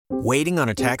Waiting on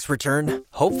a tax return?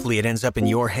 Hopefully it ends up in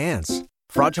your hands.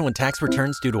 Fraudulent tax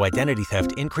returns due to identity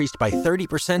theft increased by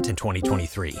 30% in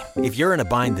 2023. If you're in a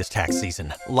bind this tax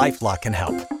season, LifeLock can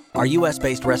help. Our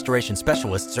U.S.-based restoration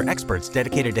specialists are experts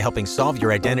dedicated to helping solve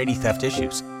your identity theft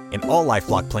issues. And all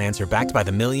LifeLock plans are backed by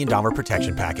the $1 Million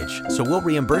Protection Package. So we'll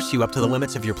reimburse you up to the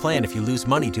limits of your plan if you lose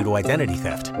money due to identity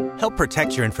theft. Help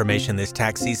protect your information this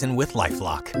tax season with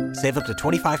LifeLock. Save up to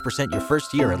 25% your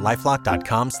first year at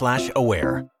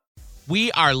LifeLock.com/aware.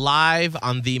 We are live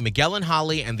on the Miguel and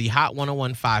Holly and the Hot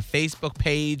 101.5 Facebook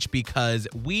page because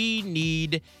we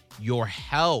need your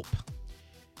help.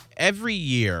 Every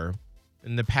year,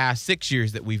 in the past 6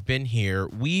 years that we've been here,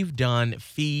 we've done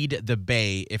Feed the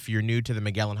Bay, if you're new to the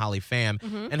Miguel and Holly fam.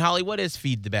 Mm-hmm. And Holly, what is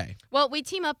Feed the Bay? Well, we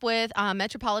team up with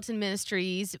Metropolitan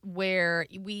Ministries, where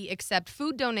we accept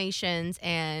food donations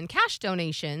and cash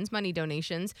donations, money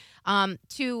donations,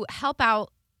 to help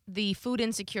out the food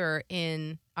insecure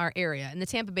in our area, in the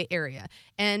Tampa Bay area.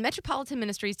 And Metropolitan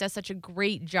Ministries does such a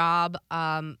great job.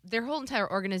 Their whole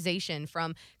entire organization,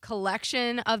 from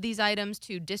collection of these items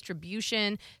to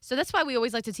distribution. So that's why we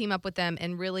always like to team up with them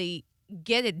and really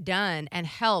get it done and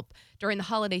help during the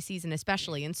holiday season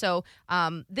especially. And so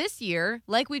this year,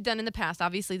 like we've done in the past,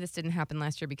 obviously this didn't happen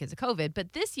last year because of COVID,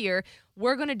 but this year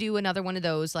we're going to do another one of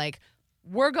those, like,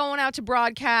 we're going out to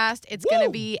broadcast. It's going to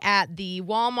be at the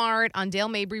Walmart on Dale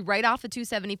Mabry, right off of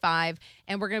 275.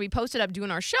 And we're going to be posted up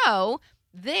doing our show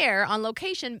there on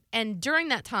location. And during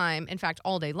that time, in fact,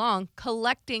 all day long,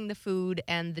 collecting the food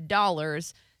and the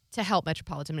dollars to help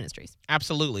Metropolitan Ministries.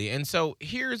 Absolutely. And so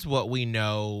here's what we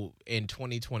know in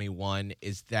 2021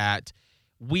 is that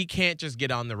we can't just get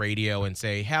on the radio and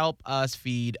say, help us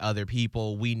feed other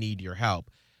people. We need your help.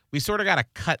 We sort of got to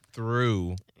cut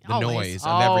through the noise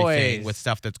of everything with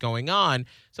stuff that's going on.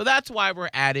 So that's why we're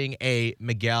adding a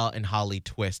Miguel and Holly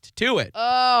twist to it.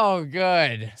 Oh,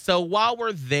 good. So while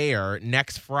we're there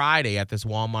next Friday at this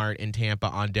Walmart in Tampa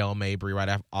on Dale Mabry,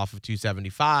 right off of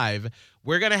 275,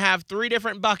 we're going to have 3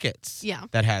 different buckets. Yeah.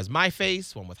 That has my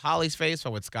face, one with Holly's face,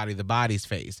 one with Scotty the Body's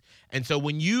face. And so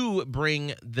when you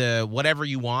bring the whatever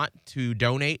you want to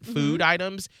donate food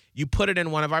items, you put it in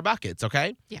one of our buckets,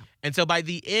 okay? Yeah. And so by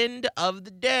the end of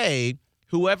the day,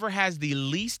 whoever has the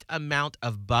least amount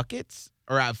of buckets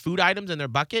or food items in their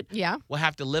bucket will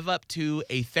have to live up to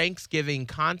a Thanksgiving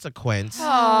consequence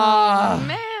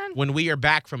when we are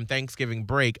back from Thanksgiving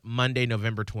break Monday,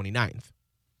 November 29th.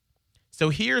 So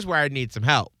here's where I need some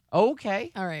help.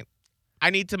 Okay. All right. I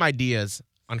need some ideas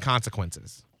on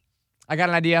consequences. I got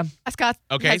an idea. Scott.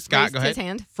 Okay, Scott, go ahead. His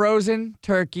hand. Frozen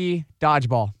turkey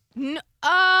dodgeball.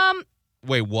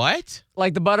 Wait, what?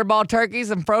 Like the butterball turkeys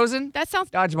and frozen? That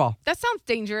sounds dodgeball. That sounds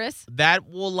dangerous. That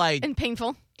will and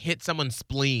painful. Hit someone's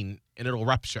spleen and it'll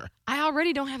rupture. I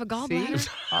already don't have a gallbladder.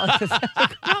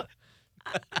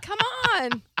 Come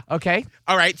on. Okay.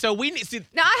 All right, so we need to...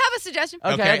 Now, I have a suggestion.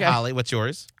 Okay, Holly, what's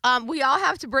yours? We all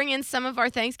have to bring in some of our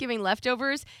Thanksgiving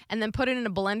leftovers and then put it in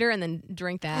a blender and then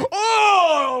drink that.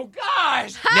 Oh,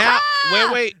 gosh. Now,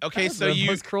 wait. Okay, That's so the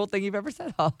most cruel thing you've ever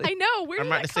said, Holly. I know. Where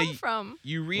did that come from?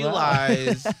 You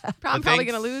realize... I'm probably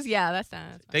going to lose? Yeah, that's not...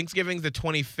 Thanksgiving's the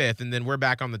 25th, and then we're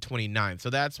back on the 29th. So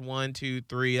that's 1, 2,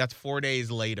 3. That's 4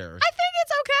 days later. I think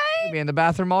it's okay. You'd be in the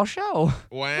bathroom all show.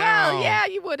 Wow. Well, yeah,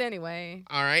 you would anyway.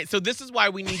 All right. So this is why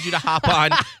we need you to hop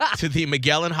on to the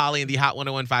Miguel and Holly and the Hot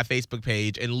 101.5 Facebook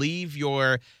page and leave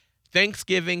your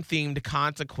Thanksgiving-themed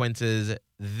consequences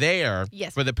there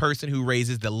for the person who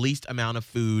raises the least amount of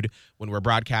food when we're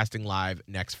broadcasting live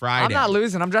next Friday. I'm not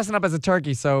losing. I'm dressing up as a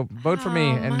turkey, so vote for me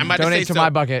and donate to so my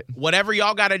bucket. Whatever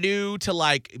y'all got to do to,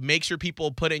 like, make sure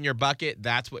people put it in your bucket,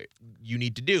 that's what you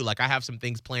need to do. Like, I have some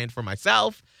things planned for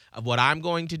myself of what I'm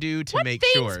going to do to make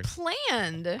sure. What things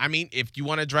planned? I mean, if you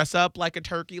want to dress up like a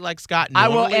turkey like Scott I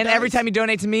will, normally and does. every time you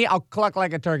donate to me, I'll cluck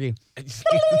like a turkey.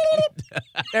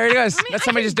 There it goes. That's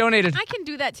somebody just donated. I can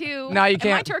do that too. No, you and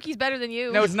can't. my turkey's better than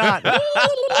you. No, it's not. No,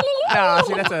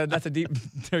 see, that's a deep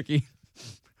turkey.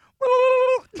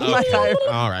 Okay.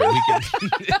 All right, we can.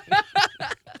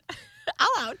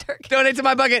 I'll out turkey. Donate to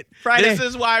my bucket Friday. This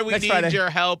is why we Next need Friday.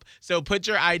 your help. So put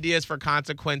your ideas for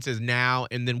consequences now,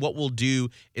 and then what we'll do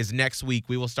is next week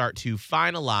we will start to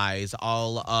finalize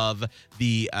all of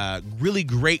the really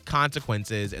great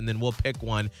consequences, and then we'll pick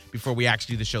one before we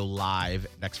actually do the show live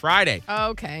next Friday.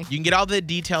 Okay. You can get all the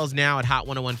details now at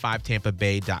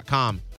hot1015tampabay.com.